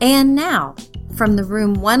And now, from the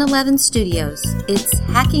Room 111 studios, it's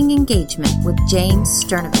Hacking Engagement with James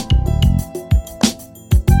Sternovich.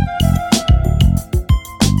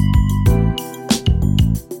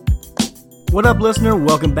 What up, listener?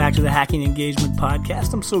 Welcome back to the Hacking Engagement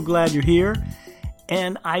podcast. I'm so glad you're here.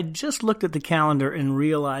 And I just looked at the calendar and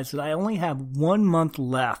realized that I only have 1 month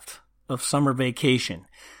left of summer vacation,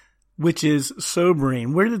 which is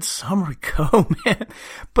sobering. Where did summer go, man?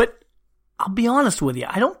 But I'll be honest with you.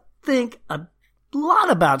 I don't think a lot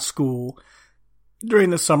about school during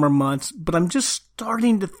the summer months, but I'm just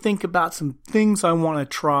starting to think about some things I want to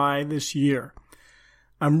try this year.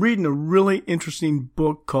 I'm reading a really interesting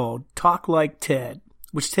book called Talk Like TED,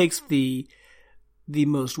 which takes the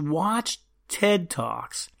most watched TED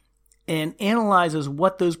Talks and analyzes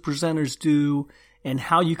what those presenters do and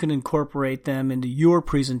how you can incorporate them into your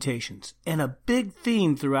presentations. And a big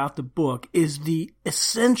theme throughout the book is the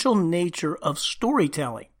essential nature of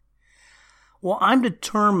storytelling. Well, I'm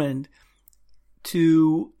determined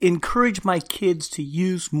to encourage my kids to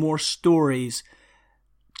use more stories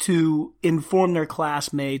to inform their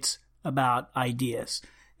classmates about ideas.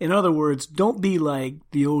 In other words, don't be like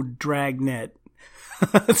the old Dragnet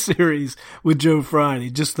series with Joe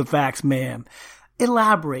Friday, just the facts, ma'am.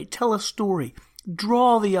 Elaborate, tell a story.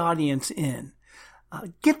 Draw the audience in.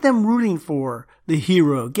 Get them rooting for the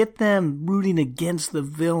hero. Get them rooting against the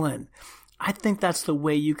villain. I think that's the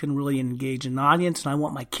way you can really engage an audience, and I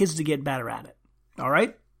want my kids to get better at it. All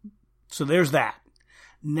right? So there's that.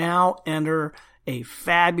 Now enter a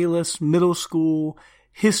fabulous middle school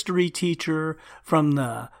history teacher from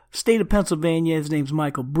the state of Pennsylvania. His name's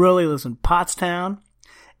Michael Brille. He lives in Pottstown.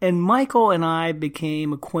 And Michael and I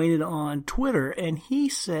became acquainted on Twitter, and he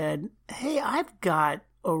said, hey, I've got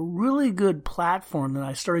a really good platform that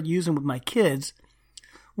I started using with my kids,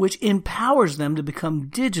 which empowers them to become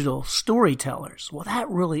digital storytellers. Well, that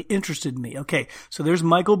really interested me. Okay, so there's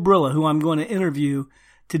Michael Brille, who I'm going to interview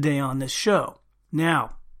today on this show.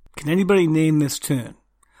 Now, can anybody name this tune?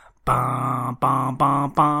 Bum, bum,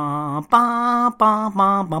 bum, bum, bum, bum,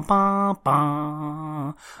 bum, bum, bum,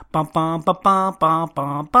 bum. Bum, bum, bum, bum, bum,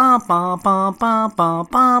 bum, bum, bum, bum, bum, bum,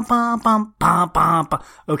 bum, bum, bum, bum, bum.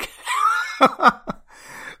 Okay.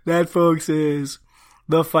 That, folks, is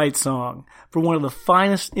the fight song for one of the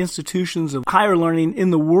finest institutions of higher learning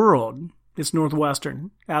in the world. It's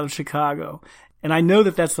Northwestern, out of Chicago. And I know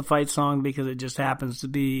that that's the fight song because it just happens to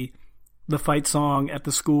be the fight song at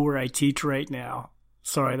the school where I teach right now.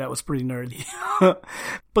 Sorry, that was pretty nerdy.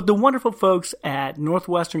 But the wonderful folks at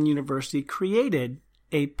Northwestern University created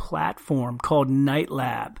a platform called Night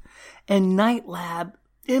Lab. And Night Lab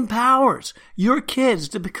empowers your kids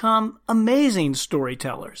to become amazing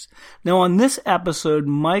storytellers. Now, on this episode,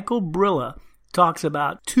 Michael Brille talks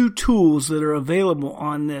about 2 tools that are available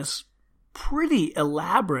on this pretty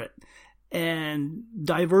elaborate and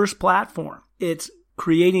diverse platform. It's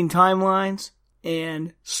creating timelines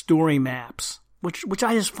and story maps, which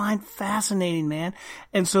I just find fascinating, man.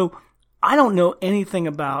 And so I don't know anything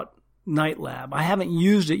about Night Lab. I haven't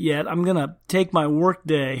used it yet. I'm going to take my work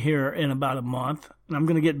day here in about a month, and I'm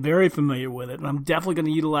going to get very familiar with it. And I'm definitely going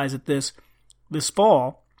to utilize it this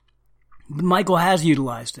fall. But Michael has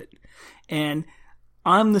utilized it. And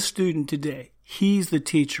I'm the student today. He's the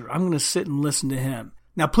teacher. I'm going to sit and listen to him.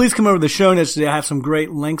 Now, please come over to the show notes today. I have some great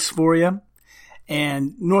links for you.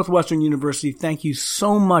 And Northwestern University, thank you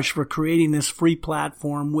so much for creating this free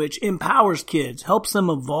platform which empowers kids, helps them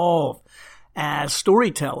evolve as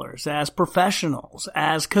storytellers, as professionals,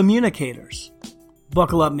 as communicators.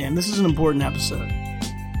 Buckle up, man. This is an important episode.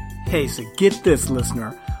 Hey, so get this,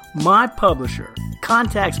 listener. My publisher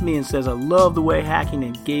contacts me and says, I love the way Hacking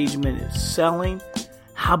Engagement is selling.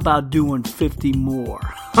 How about doing 50 more?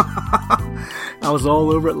 I was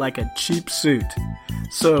all over it like a cheap suit.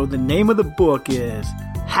 So the name of the book is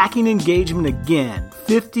Hacking Engagement Again,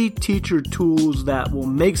 50 Teacher Tools That Will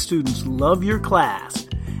Make Students Love Your Class.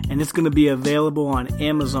 And it's going to be available on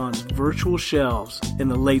Amazon's virtual shelves in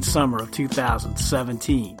the late summer of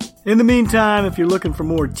 2017. In the meantime, if you're looking for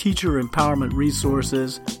more teacher empowerment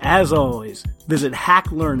resources, as always, visit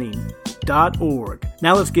hacklearning.org.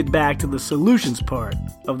 Now let's get back to the solutions part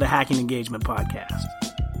of the Hacking Engagement podcast.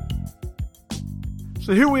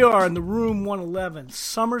 So here we are in the Room 111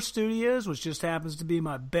 Summer Studios, which just happens to be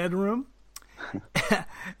my bedroom.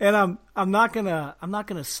 And I'm not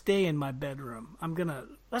gonna stay in my bedroom.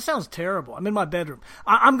 That sounds terrible. I'm in my bedroom.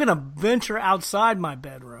 I'm gonna venture outside my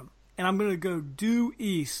bedroom, and I'm gonna go due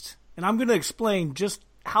east, and I'm gonna explain just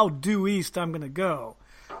how due east I'm gonna go.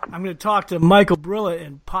 I'm gonna talk to Michael Brille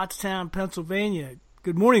in Pottstown, Pennsylvania.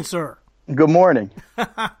 Good morning, sir. Good morning.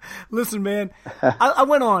 Listen, man, I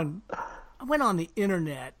went on I went on the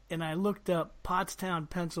internet and I looked up Pottstown,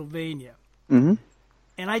 Pennsylvania. Mm-hmm.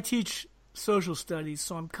 And I teach social studies,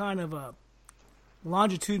 so I'm kind of a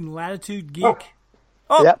longitude and latitude geek.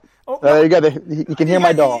 Oh, yep. Oh, you can hear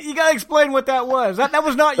my dog. You got to explain what that was. That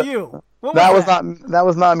was not you. That was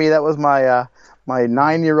not me. That was my my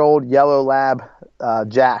 9-year-old yellow lab,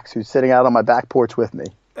 Jax, who's sitting out on my back porch with me.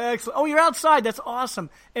 Excellent. Oh, you're outside. That's awesome.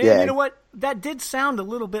 And you know what? That did sound a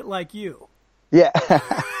little bit like you. Yeah.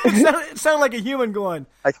 It sounded like a human going,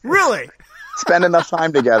 really? Spend enough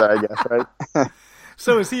time together, I guess, right?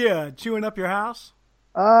 So is he chewing up your house?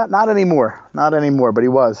 Not anymore. Not anymore, but he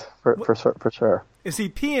was, for sure. Is he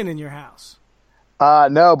peeing in your house?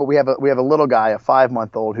 No, but we have a little guy, a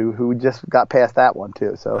 5-month-old, who just got past that one,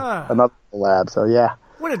 too. So another lab, so yeah.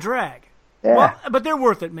 What a drag. Yeah. Well, but they're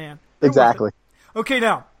worth it, man. Exactly. Okay,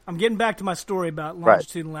 now, I'm getting back to my story about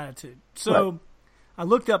longitude and latitude. So I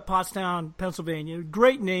looked up Pottstown, Pennsylvania.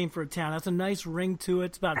 Great name for a town. That's a nice ring to it.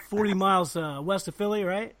 It's about 40 miles west of Philly,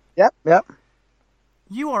 right? Yep.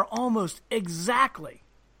 You are almost exactly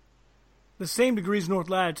the same degrees north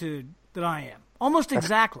latitude that I am. Almost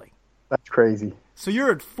exactly. That's crazy. So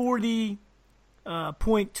you're at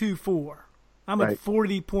 40.24. I'm at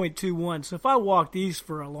 40.21. So if I walked east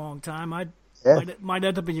for a long time, I might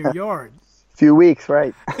end up in your yard. Few weeks,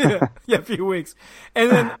 right? Yeah, a few weeks.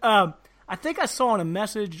 And then I think I saw in a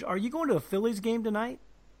message, are you going to a Phillies game tonight?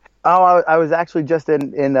 Oh, I was actually just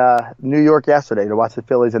in New York yesterday to watch the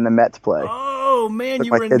Phillies and the Mets play. Oh, man,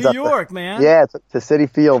 you were in New York, man. Yeah, to Citi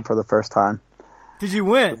Field for the first time. Did you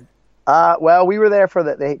win? Well, we were there for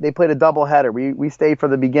they played a doubleheader. We stayed for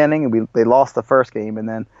the beginning, and they lost the first game, and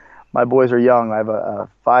then my boys are young. I have a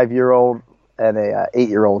 5-year-old and a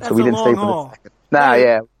 8-year-old, so we didn't stay for the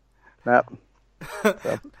second. Nope.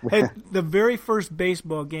 Hey, the very first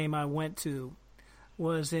baseball game I went to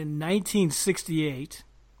was in 1968.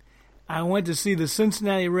 I went to see the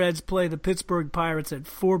Cincinnati Reds play the Pittsburgh Pirates at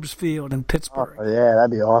Forbes Field in Pittsburgh. Oh, yeah, that'd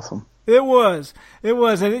be awesome. It was,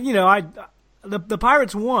 and the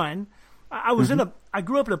Pirates won. I was I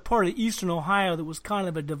grew up in a part of eastern Ohio that was kind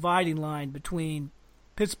of a dividing line between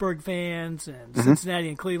Pittsburgh fans and Cincinnati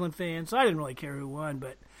and Cleveland fans. So I didn't really care who won,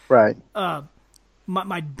 but right.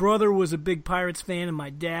 My brother was a big Pirates fan, and my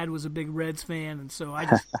dad was a big Reds fan, and so I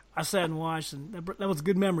sat and watched, and that was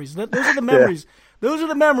good memories. Those are the memories. Yeah. Those are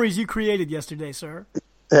the memories you created yesterday, sir.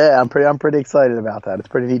 Yeah, I'm pretty excited about that. It's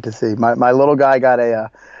pretty neat to see. My little guy got a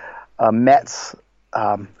Mets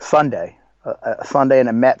Sunday. A Sunday in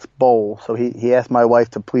a Mets bowl, so he asked my wife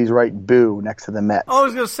to please write "boo" next to the Mets. I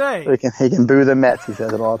was gonna say so he can boo the Mets. He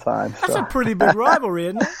says it all the time. That's a pretty big rivalry,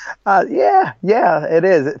 isn't it? Yeah, it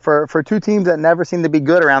is for two teams that never seem to be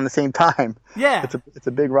good around the same time. Yeah, it's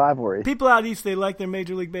a big rivalry. People out east, they like their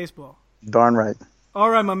Major League Baseball. Darn right. All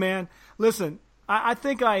right, my man. Listen, I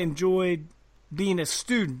think I enjoyed being a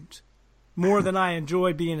student more than I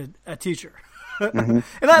enjoyed being a teacher, and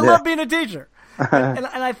I love being a teacher, and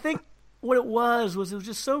I think. What it was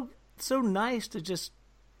just so nice to just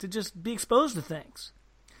be exposed to things.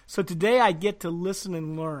 So today I get to listen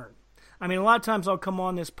and learn. I mean, a lot of times I'll come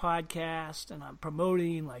on this podcast and I'm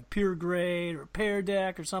promoting like Pure Grade or Pear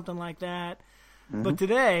Deck or something like that. But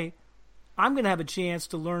today I'm going to have a chance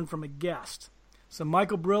to learn from a guest. So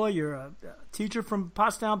Michael Brilla, you're a teacher from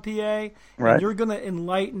Pottstown, PA, and you're going to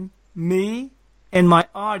enlighten me and my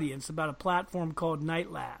audience about a platform called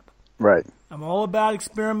Night Lab. Right. I'm all about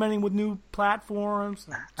experimenting with new platforms.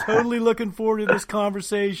 I'm totally looking forward to this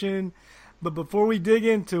conversation. But before we dig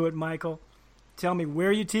into it, Michael, tell me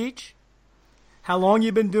where you teach, how long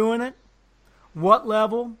you've been doing it, what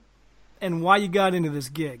level, and why you got into this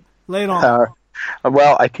gig. Lay it on.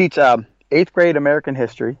 Well, I teach 8th grade American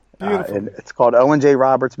history. Beautiful. And it's called Owen J.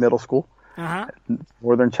 Roberts Middle School.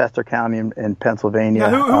 Northern Chester County in Pennsylvania.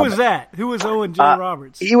 Now, who was that? Who was Owen J.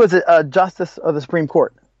 Roberts? He was a justice of the Supreme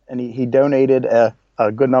Court. And he donated a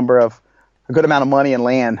good amount of money and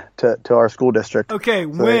land to our school district. Okay,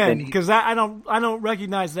 when? Because I don't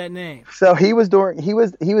recognize that name. So he was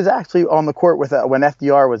actually on the court with when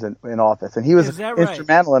FDR was in office, and he was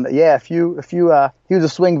instrumental in he was a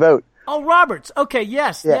swing vote. Oh, Roberts. Okay,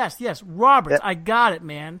 yes, Roberts. I got it,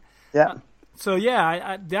 man. Yeah.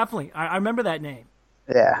 I definitely I remember that name.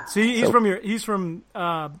 Yeah. See, he's from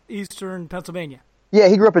Eastern Pennsylvania. Yeah,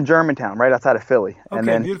 he grew up in Germantown, right outside of Philly. Okay, and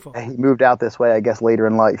then beautiful. He moved out this way, I guess, later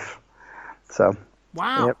in life. So.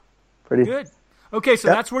 Wow. Yep, pretty good. Okay, so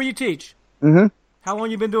that's where you teach. Mm-hmm. How long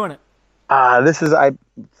you been doing it? I'll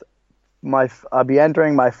be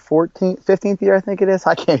entering my 15th year, I think it is.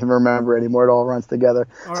 I can't even remember anymore. It all runs together.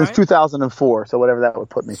 Since 2004, so whatever that would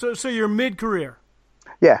put me. So you're mid-career.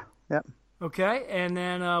 Yeah. Yep. Okay, and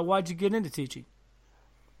then why'd you get into teaching?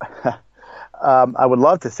 I would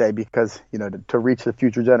love to say because, to reach the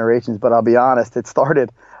future generations, but I'll be honest, it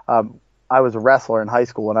started, I was a wrestler in high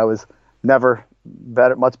school and I was never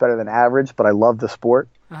much better than average, but I loved the sport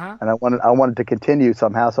and I wanted to continue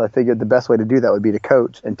somehow. So I figured the best way to do that would be to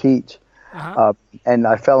coach and teach. And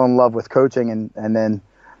I fell in love with coaching and then,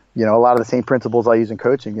 a lot of the same principles I use in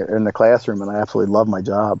coaching are in the classroom, and I absolutely love my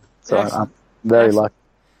job. So I'm very lucky.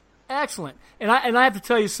 Excellent. And I have to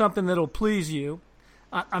tell you something that'll please you.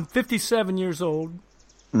 I'm 57 years old,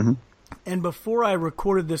 and before I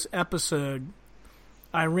recorded this episode,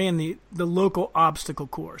 I ran the local obstacle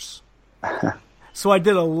course. So I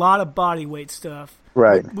did a lot of body weight stuff,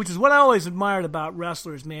 right? Which is what I always admired about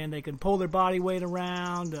wrestlers, man. They can pull their body weight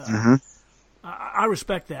around. I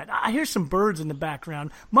respect that. I hear some birds in the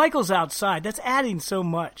background. Michael's outside. That's adding so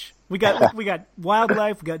much. We got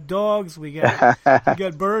wildlife. We got dogs. We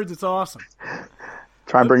got birds. It's awesome.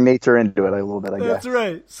 Try and bring nature into it a little bit, I guess. That's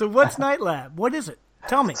right. So what's Night Lab? What is it?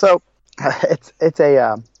 Tell me. So it's a,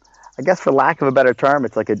 I guess for lack of a better term,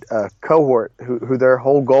 it's like a cohort who their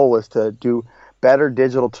whole goal is to do better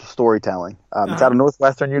digital storytelling. It's out of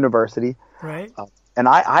Northwestern University. Right. And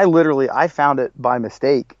I literally found it by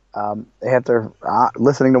mistake after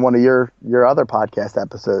listening to one of your other podcast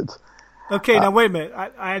episodes. Okay, now wait a minute.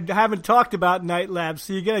 I haven't talked about Night Lab,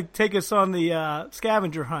 so you got to take us on the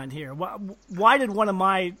scavenger hunt here. Why did one of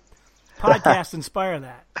my podcasts inspire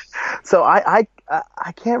that? So I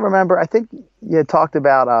can't remember. I think you had talked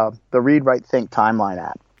about the Read Write Think timeline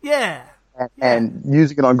app. Yeah. And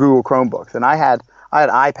using it on Google Chromebooks. And I had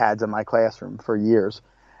iPads in my classroom for years,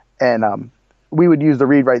 and we would use the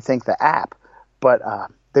Read Write Think the app, but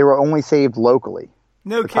they were only saved locally.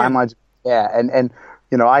 No kidding. Timelines, yeah, and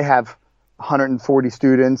I have 140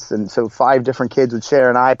 students, and so 5 different kids would share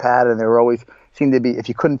an iPad, and they were always seemed to be, if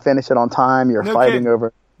you couldn't finish it on time, you're fighting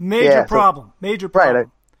over major problem. Right.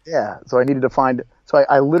 So I needed to find. So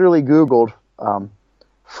I literally Googled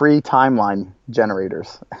free timeline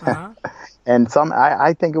generators, and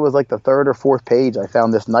I think it was like the 3rd or 4th page. I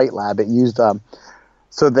found this Night Lab. It used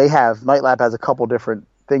so Night Lab has a couple different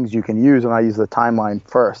things you can use, and I use the timeline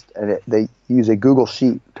first, and they use a Google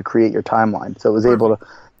Sheet to create your timeline. So it was able to.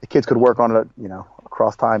 The kids could work on it,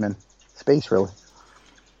 across time and space, really.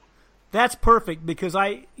 That's perfect because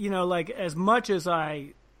as much as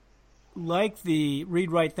I like the Read,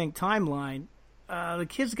 Write, Think timeline, the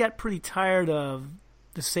kids got pretty tired of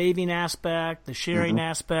the saving aspect, the sharing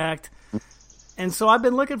aspect, and so I've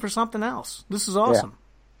been looking for something else. This is awesome.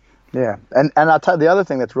 Yeah. And I'll tell you the other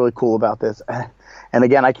thing that's really cool about this, and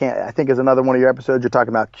again, I think is another one of your episodes, you're talking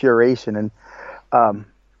about curation, and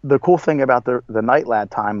the cool thing about the Night Lab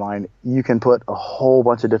timeline, you can put a whole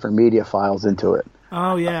bunch of different media files into it.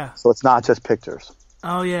 Oh, yeah. So it's not just pictures.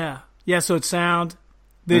 Oh, yeah. Yeah, so it's sound,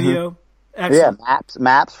 video. Excellent. Yeah,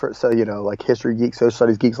 maps for, like history geeks, social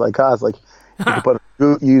studies geeks like us, like you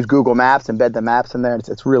can use Google Maps, embed the maps in there, and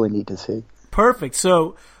it's really neat to see. Perfect.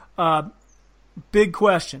 So, big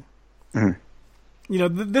question.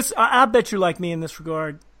 This I bet you're like me in this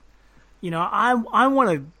regard. I want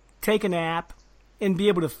to take an app and be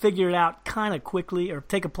able to figure it out kind of quickly, or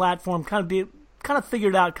take a platform, kind of figure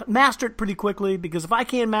it out, master it pretty quickly, because if I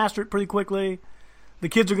can't master it pretty quickly, the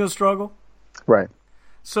kids are going to struggle. Right.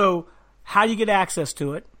 So how do you get access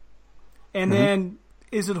to it? And then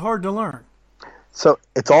is it hard to learn? So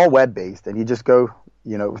it's all web-based, and you just go,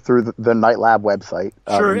 through the Night Lab website.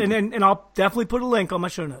 Sure, and I'll definitely put a link on my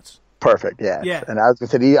show notes. Perfect, yeah. And I was going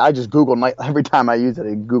to say, I just Google every time I use it,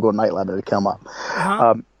 I Google Night Lab, it'll come up.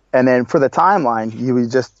 And then for the timeline, you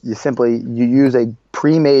use a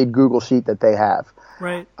pre-made Google Sheet that they have.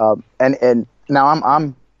 Right. And now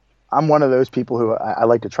I'm one of those people who I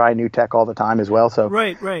like to try new tech all the time as well. So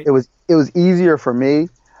right. It was easier for me,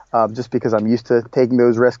 just because I'm used to taking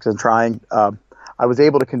those risks and trying. I was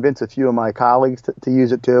able to convince a few of my colleagues to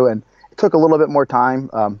use it too, and it took a little bit more time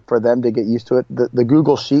for them to get used to it. The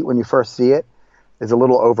Google Sheet, when you first see it, is a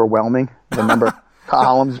little overwhelming. The number of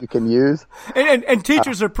columns you can use, and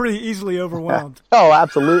teachers are pretty easily overwhelmed. Oh,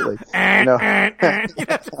 absolutely.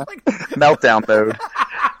 Meltdown mode.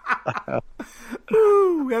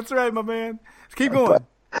 Ooh, that's right, my man. Keep going.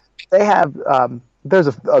 But they have there's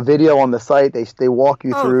a video on the site. They walk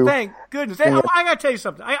you through. Oh, thank goodness! I got to tell you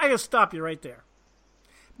something. I got to stop you right there,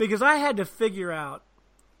 because I had to figure out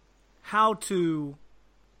how to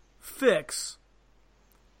fix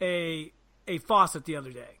a faucet the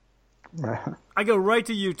other day. I go right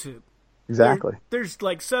to YouTube. Exactly. There's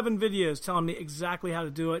like 7 videos telling me exactly how to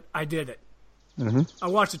do it. I did it. I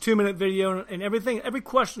watched a 2-minute video, and every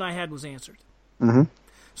question I had was answered.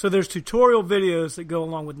 So there's tutorial videos that go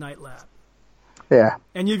along with Night Lab. Yeah.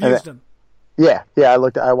 And you've used them. Yeah.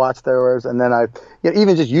 I watched theirs, and then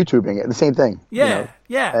even just YouTubing it, the same thing.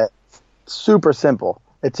 Yeah. Super simple.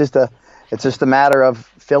 It's just a matter of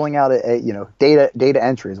filling out data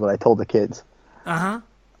entry is what I told the kids.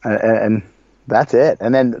 And that's it.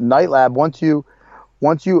 And then Night Lab, once you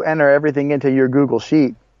enter everything into your Google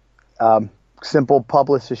Sheet, simple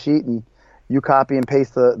publish a sheet, and you copy and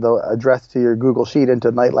paste the address to your Google Sheet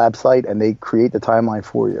into Night Lab site, and they create the timeline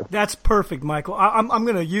for you. That's perfect, Michael. I'm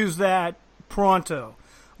going to use that pronto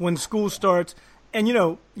when school starts. And,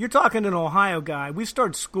 you're talking to an Ohio guy. We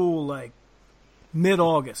start school like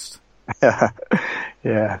mid-August. Yeah,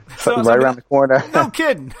 right around the corner. No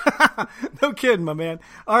kidding. No kidding, my man.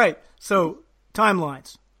 All right, so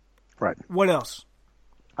timelines. Right. What else?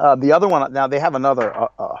 The other one, now they have a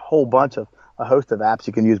whole bunch of a host of apps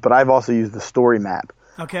you can use, but I've also used the Story Map.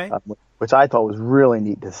 Okay. Which I thought was really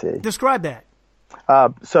neat to see. Describe that.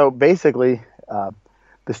 So basically,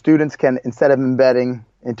 the students can, instead of embedding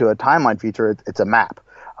into a timeline feature, it's a map.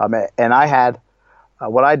 And I had,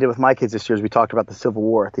 what I did with my kids this year is we talked about the Civil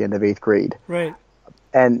War at the end of 8th grade. Right.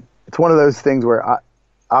 And it's one of those things where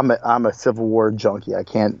I'm a Civil War junkie. I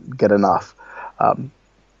can't get enough.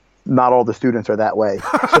 Not all the students are that way.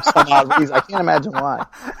 For some odd reason. I can't imagine why.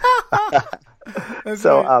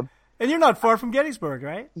 So, and you're not far from Gettysburg,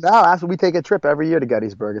 right? No, absolutely. We take a trip every year to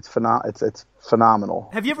Gettysburg. It's phenomenal.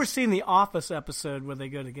 Have you ever seen the Office episode where they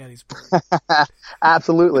go to Gettysburg?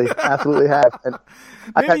 Absolutely have. And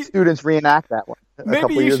I've had students reenact that one.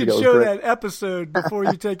 Maybe you should show that episode before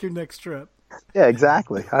you take your next trip. Yeah,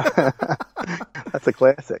 exactly. That's a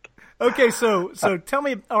classic. Okay, so tell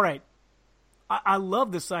me. All right, I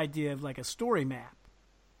love this idea of like a story map.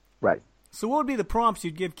 Right. So what would be the prompts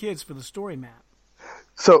you'd give kids for the story map?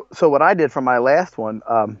 So what I did for my last one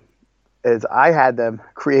is I had them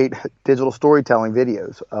create digital storytelling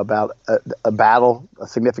videos about a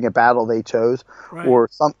significant battle they chose. Right. Or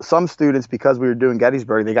some students, because we were doing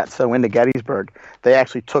Gettysburg, they got so into Gettysburg, they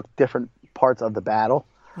actually took different parts of the battle.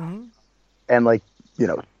 Mm-hmm. And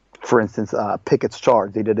for instance, Pickett's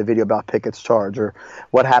Charge. They did a video about Pickett's Charge, or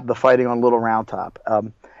what happened, the fighting on Little Round Top.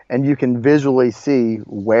 And you can visually see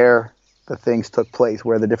where the things took place,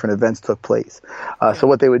 where the different events took place. So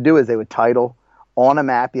what they would do is they would title on a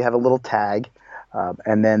map. You have a little tag,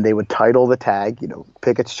 and then they would title the tag,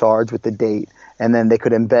 Pickett's Charge with the date, and then they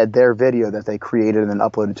could embed their video that they created and then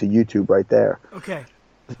upload it to YouTube right there.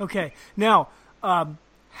 Okay. Now,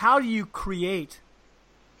 how do you create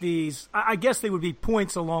these? I guess they would be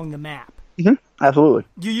points along the map. Mm-hmm. Absolutely.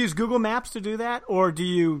 Do you use Google Maps to do that, or do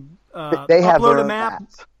you they have upload a map?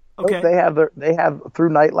 Apps. Okay. They have through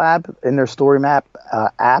Night Lab in their Story Map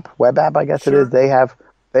app, web app, I guess. Sure. It is. They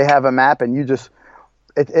have a map, and you just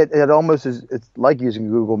it almost is. It's like using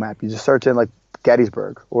Google Map. You just search in like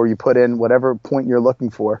Gettysburg, or you put in whatever point you're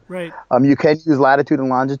looking for. Right. You can use latitude and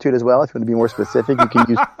longitude as well if you want to be more specific. You can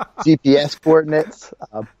use GPS coordinates.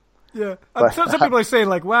 Yeah. Some people are saying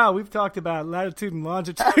like, "Wow, we've talked about latitude and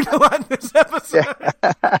longitude a lot in this episode."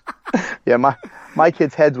 Yeah, my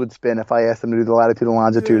kids' heads would spin if I asked them to do the latitude and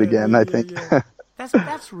longitude again. I think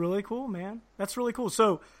that's really cool, man. That's really cool.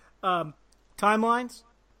 So, timelines,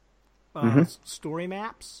 story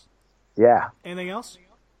maps. Yeah. Anything else?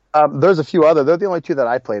 There's a few other. They're the only two that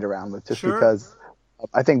I played around with, just because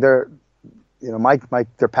I think they're,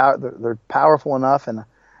 they're powerful enough, and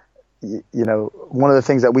one of the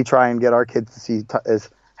things that we try and get our kids to see is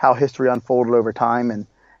how history unfolded over time and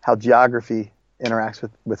how geography interacts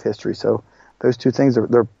with history. So those two things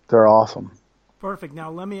they're awesome. Perfect. Now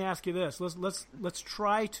let me ask you this. Let's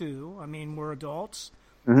try to. I mean, we're adults.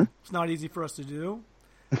 Mm-hmm. It's not easy for us to do.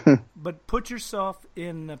 But put yourself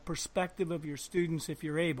in the perspective of your students if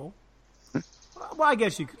you're able. Well, I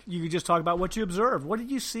guess you could just talk about what you observed. What did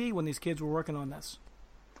you see when these kids were working on this?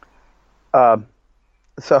 So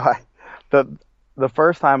the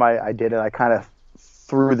first time I did it, I kind of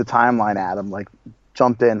threw the timeline at them, like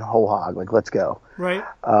jumped in whole hog, like let's go. Right.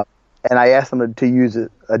 And I asked them to use a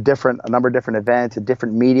number of different events,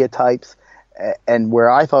 different media types, and where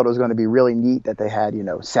I thought it was going to be really neat that they had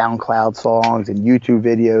SoundCloud songs and YouTube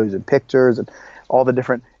videos and pictures and all the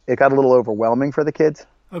different. It got a little overwhelming for the kids.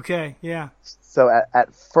 Okay. Yeah. So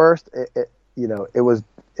at first, it was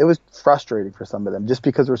frustrating for some of them just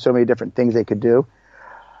because there were so many different things they could do.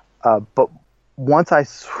 But once I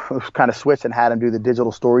kind of switched and had them do the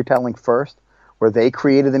digital storytelling first, where they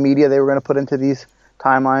created the media they were going to put into these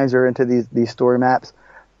timelines or into these story maps,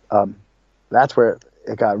 that's where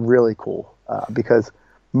it got really cool, because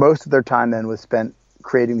most of their time then was spent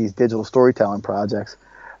creating these digital storytelling projects,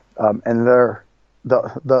 and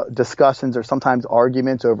the discussions are sometimes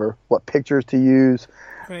arguments over what pictures to use,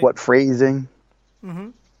 right, what phrasing. Mm-hmm.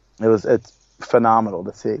 phenomenal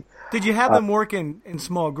to see. Did you have them work in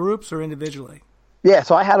small groups or individually? Yeah,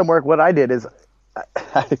 so I had them work. What I did is,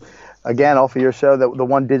 again, off of your show, the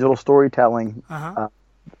one digital storytelling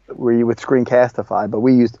where you would Screencastify, but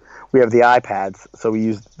we have the iPads, so we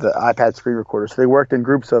used the iPad screen recorder. So they worked in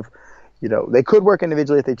groups of, they could work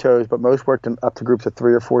individually if they chose, but most worked up to groups of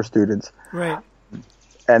 3 or 4 students. Right.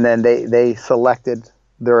 And then they selected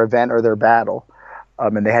their event or their battle,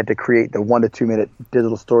 and they had to create the 1 to 2 minute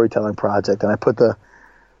digital storytelling project. And I put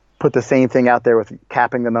the same thing out there with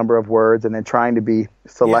capping the number of words and then trying to be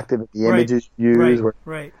selective of the images used.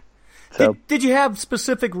 Right. So, did you have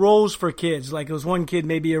specific roles for kids? Like, was one kid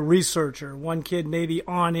maybe a researcher, one kid maybe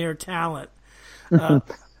on-air talent,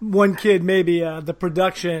 one kid maybe the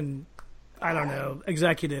production, I don't know,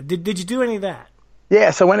 executive. Did you do any of that?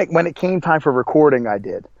 Yeah, so when it came time for recording, I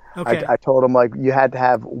did. Okay. I told them, like, you had to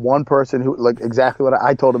have one person who, like, exactly what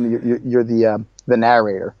I told them, you're the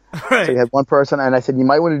narrator. Right. So you had one person, and I said, you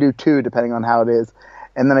might want to do 2, depending on how it is.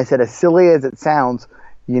 And then I said, as silly as it sounds,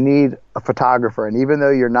 you need a photographer. And even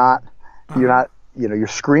though you're not, you're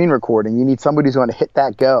screen recording, you need somebody who's going to hit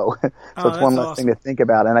that go. So it's one less thing to think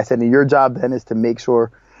about. And I said, your job then is to make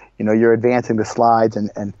sure, you're advancing the slides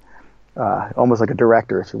and almost like a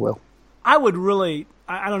director, if you will. I would really,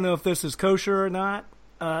 I don't know if this is kosher or not.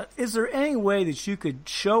 Is there any way that you could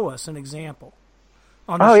show us an example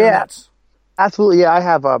on the show notes? Absolutely. Yeah, I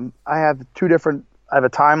have 2 different. I have a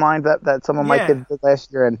timeline that some of my kids did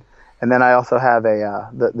last year, and then I also have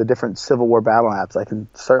the different Civil War battle apps. I can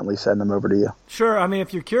certainly send them over to you. Sure. I mean,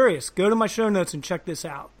 if you're curious, go to my show notes and check this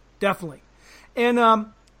out. Definitely. And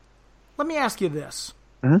let me ask you this: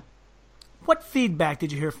 What feedback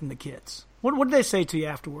did you hear from the kids? What did they say to you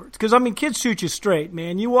afterwards? Because I mean, kids shoot you straight,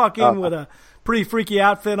 man. You walk in with a pretty freaky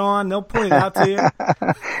outfit on, they'll point it out to you.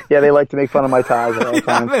 Yeah, they like to make fun of my ties at all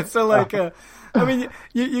times. Man, so like, I mean,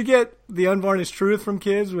 you get the unvarnished truth from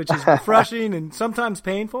kids, which is refreshing and sometimes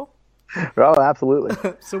painful. Oh, absolutely.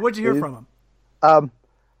 So what'd you hear from them?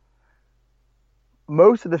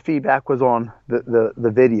 Most of the feedback was on the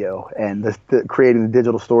video and the creating the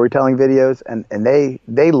digital storytelling videos, and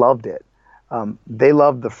they loved it. They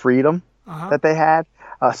loved the freedom that they had.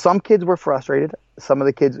 Some kids were frustrated. Some of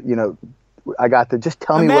the kids, I got to just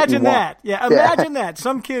tell me what you want. Imagine that. Yeah, imagine that.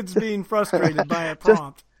 Some kids being frustrated by a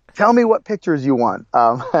prompt. Just tell me what pictures you want.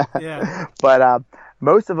 Yeah. But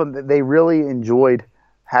most of them, they really enjoyed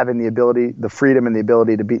having the ability, the freedom and the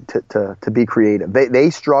ability to be creative. They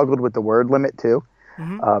struggled with the word limit too.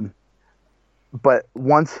 But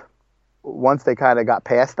once they kind of got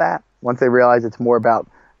past that, once they realized it's more about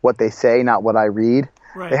what they say, not what I read,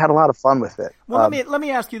 they had a lot of fun with it. Well, let me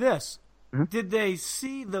ask you this. Did they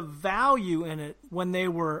see the value in it when they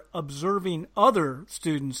were observing other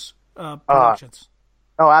students' productions?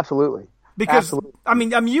 Oh, absolutely. Because, I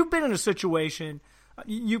mean, you've been in a situation,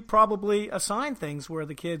 you probably assign things where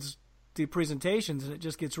the kids do presentations and it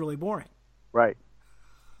just gets really boring. Right.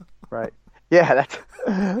 Yeah,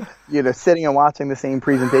 that's, sitting and watching the same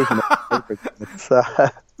presentation.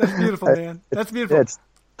 That's beautiful, man. That's beautiful. It's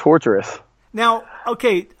torturous. Now,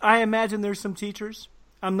 okay, I imagine there's some teachers.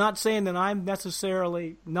 I'm not saying that I'm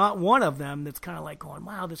necessarily not one of them that's kind of like going,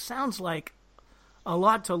 wow, this sounds like a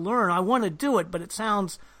lot to learn. I want to do it, but it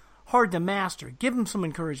sounds hard to master. Give them some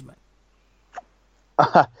encouragement.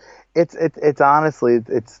 It's honestly,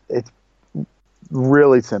 it's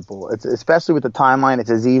really simple. It's especially with the timeline.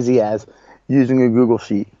 It's as easy as using a Google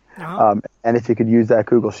Sheet, and if you could use that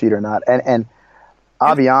Google Sheet or not. And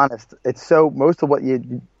I'll be honest, it's so most of what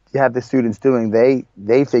you have the students doing,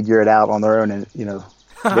 they figure it out on their own, and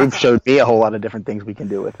they've showed me a whole lot of different things we can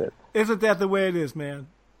do with it. Isn't that the way it is, man?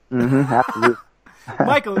 Absolutely.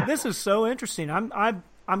 Michael, this is so interesting. I'm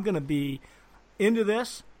going to be into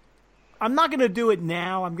this. I'm not going to do it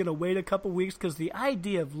now. I'm going to wait a couple weeks because the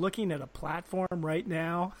idea of looking at a platform right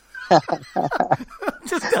now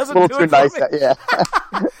just doesn't do it for nice, me. Yeah.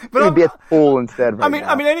 But I'd be at school instead. Right now.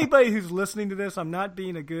 I mean, anybody who's listening to this, I'm not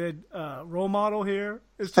being a good role model here.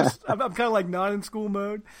 It's just I'm kind of like not in school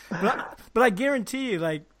mode. But I guarantee you,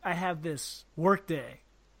 like I have this work day,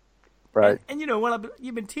 right? And when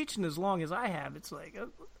you've been teaching as long as I have, it's like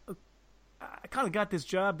I kind of got this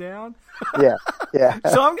job down. Yeah.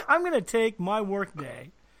 So I'm going to take my work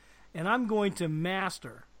day, and I'm going to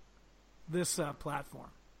master this platform.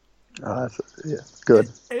 Oh, that's good.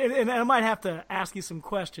 And I might have to ask you some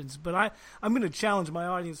questions, but I'm going to challenge my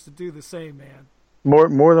audience to do the same, man.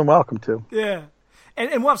 More than welcome to. Yeah.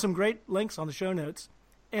 And we'll have some great links on the show notes.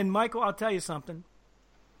 And, Michael, I'll tell you something.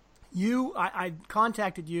 I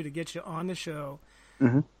contacted you to get you on the show,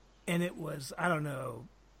 and it was, I don't know,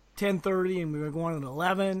 10:30, and we were going at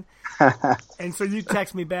 11. And so you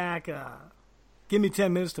text me back, give me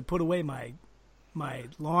 10 minutes to put away my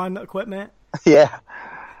lawn equipment. Yeah.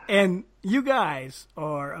 And you guys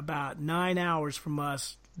are about 9 hours from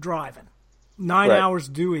us driving. 9 Right. hours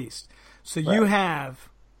due east. So Right. you have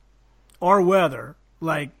our weather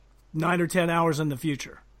like 9 or 10 hours in the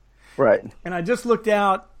future. Right. And I just looked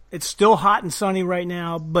out. It's still hot and sunny right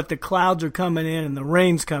now, but the clouds are coming in and the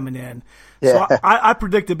rain's coming in. Yeah. So I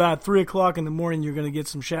predict about 3 o'clock in the morning you're going to get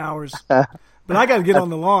some showers. But I got to get on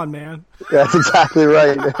the lawn, man. That's exactly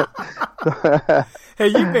right. Hey,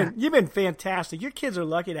 you've been fantastic. Your kids are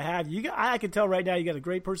lucky to have you. I can tell right now you got a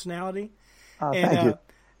great personality. Thank you.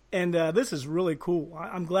 And this is really cool.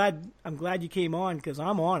 I'm glad you came on because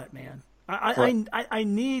I'm on it, man. I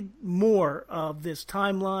need more of this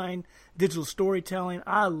timeline, digital storytelling.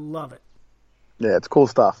 I love it. Yeah, it's cool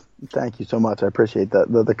stuff. Thank you so much. I appreciate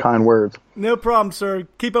the kind words. No problem, sir.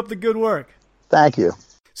 Keep up the good work. Thank you.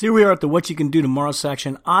 So here we are at the What You Can Do Tomorrow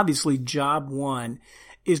section. Obviously, job one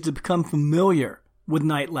is to become familiar with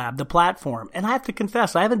Night Lab, the platform. And I have to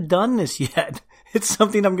confess, I haven't done this yet. It's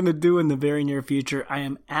something I'm going to do in the very near future. I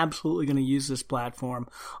am absolutely going to use this platform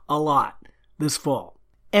a lot this fall.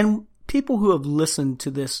 And people who have listened to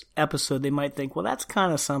this episode, they might think, well, that's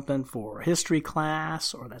kind of something for history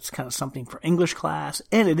class, or that's kind of something for English class.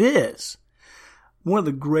 And it is. One of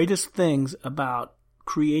the greatest things about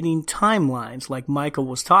creating timelines, like Michael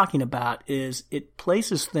was talking about, is it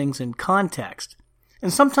places things in context.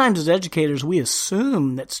 And sometimes as educators, we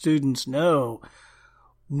assume that students know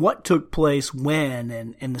what took place when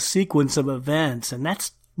and the sequence of events, and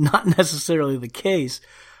that's not necessarily the case.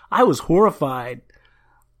 I was horrified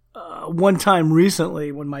one time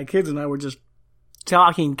recently when my kids and I were just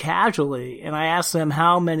talking casually, and I asked them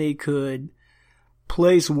how many could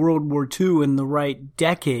place World War II in the right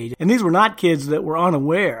decade. And these were not kids that were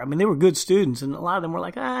unaware. I mean, they were good students, and a lot of them were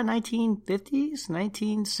like, 1950s,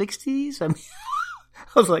 1960s? I mean,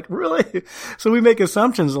 I was like, really? So we make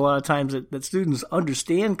assumptions a lot of times that students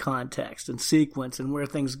understand context and sequence and where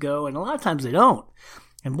things go, and a lot of times they don't.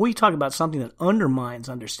 And boy, you talk about something that undermines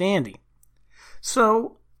understanding.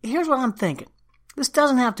 So here's what I'm thinking. This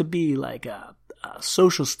doesn't have to be like a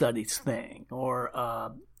social studies thing or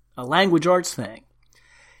a language arts thing.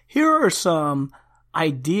 Here are some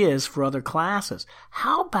ideas for other classes.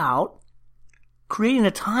 How about creating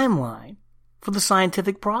a timeline for the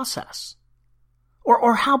scientific process?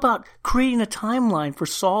 Or how about creating a timeline for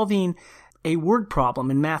solving a word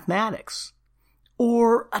problem in mathematics?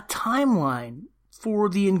 Or a timeline for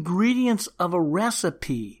the ingredients of a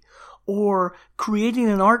recipe? Or creating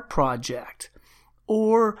an art project?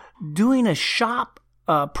 Or doing a shop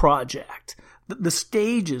project? The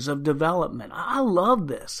stages of development. I love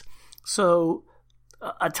this. So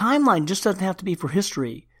a timeline just doesn't have to be for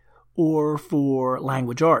history or for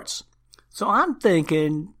language arts. So I'm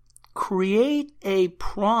thinking create a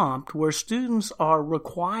prompt where students are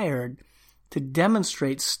required to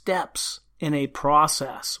demonstrate steps in a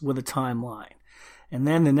process with a timeline. And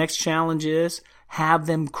then the next challenge is have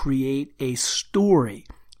them create a story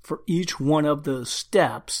for each one of those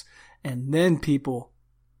steps. And then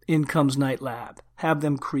in comes Night Lab. Have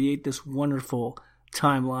them create this wonderful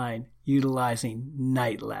timeline utilizing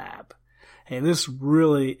Night Lab. Hey, this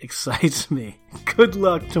really excites me. Good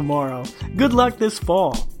luck tomorrow. Good luck this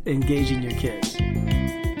fall engaging your kids.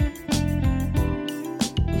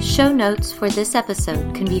 Show notes for this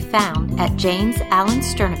episode can be found at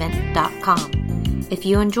jamesallensturdivant.com. If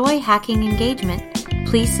you enjoy Hacking Engagement,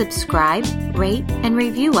 please subscribe, rate, and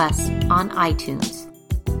review us on iTunes.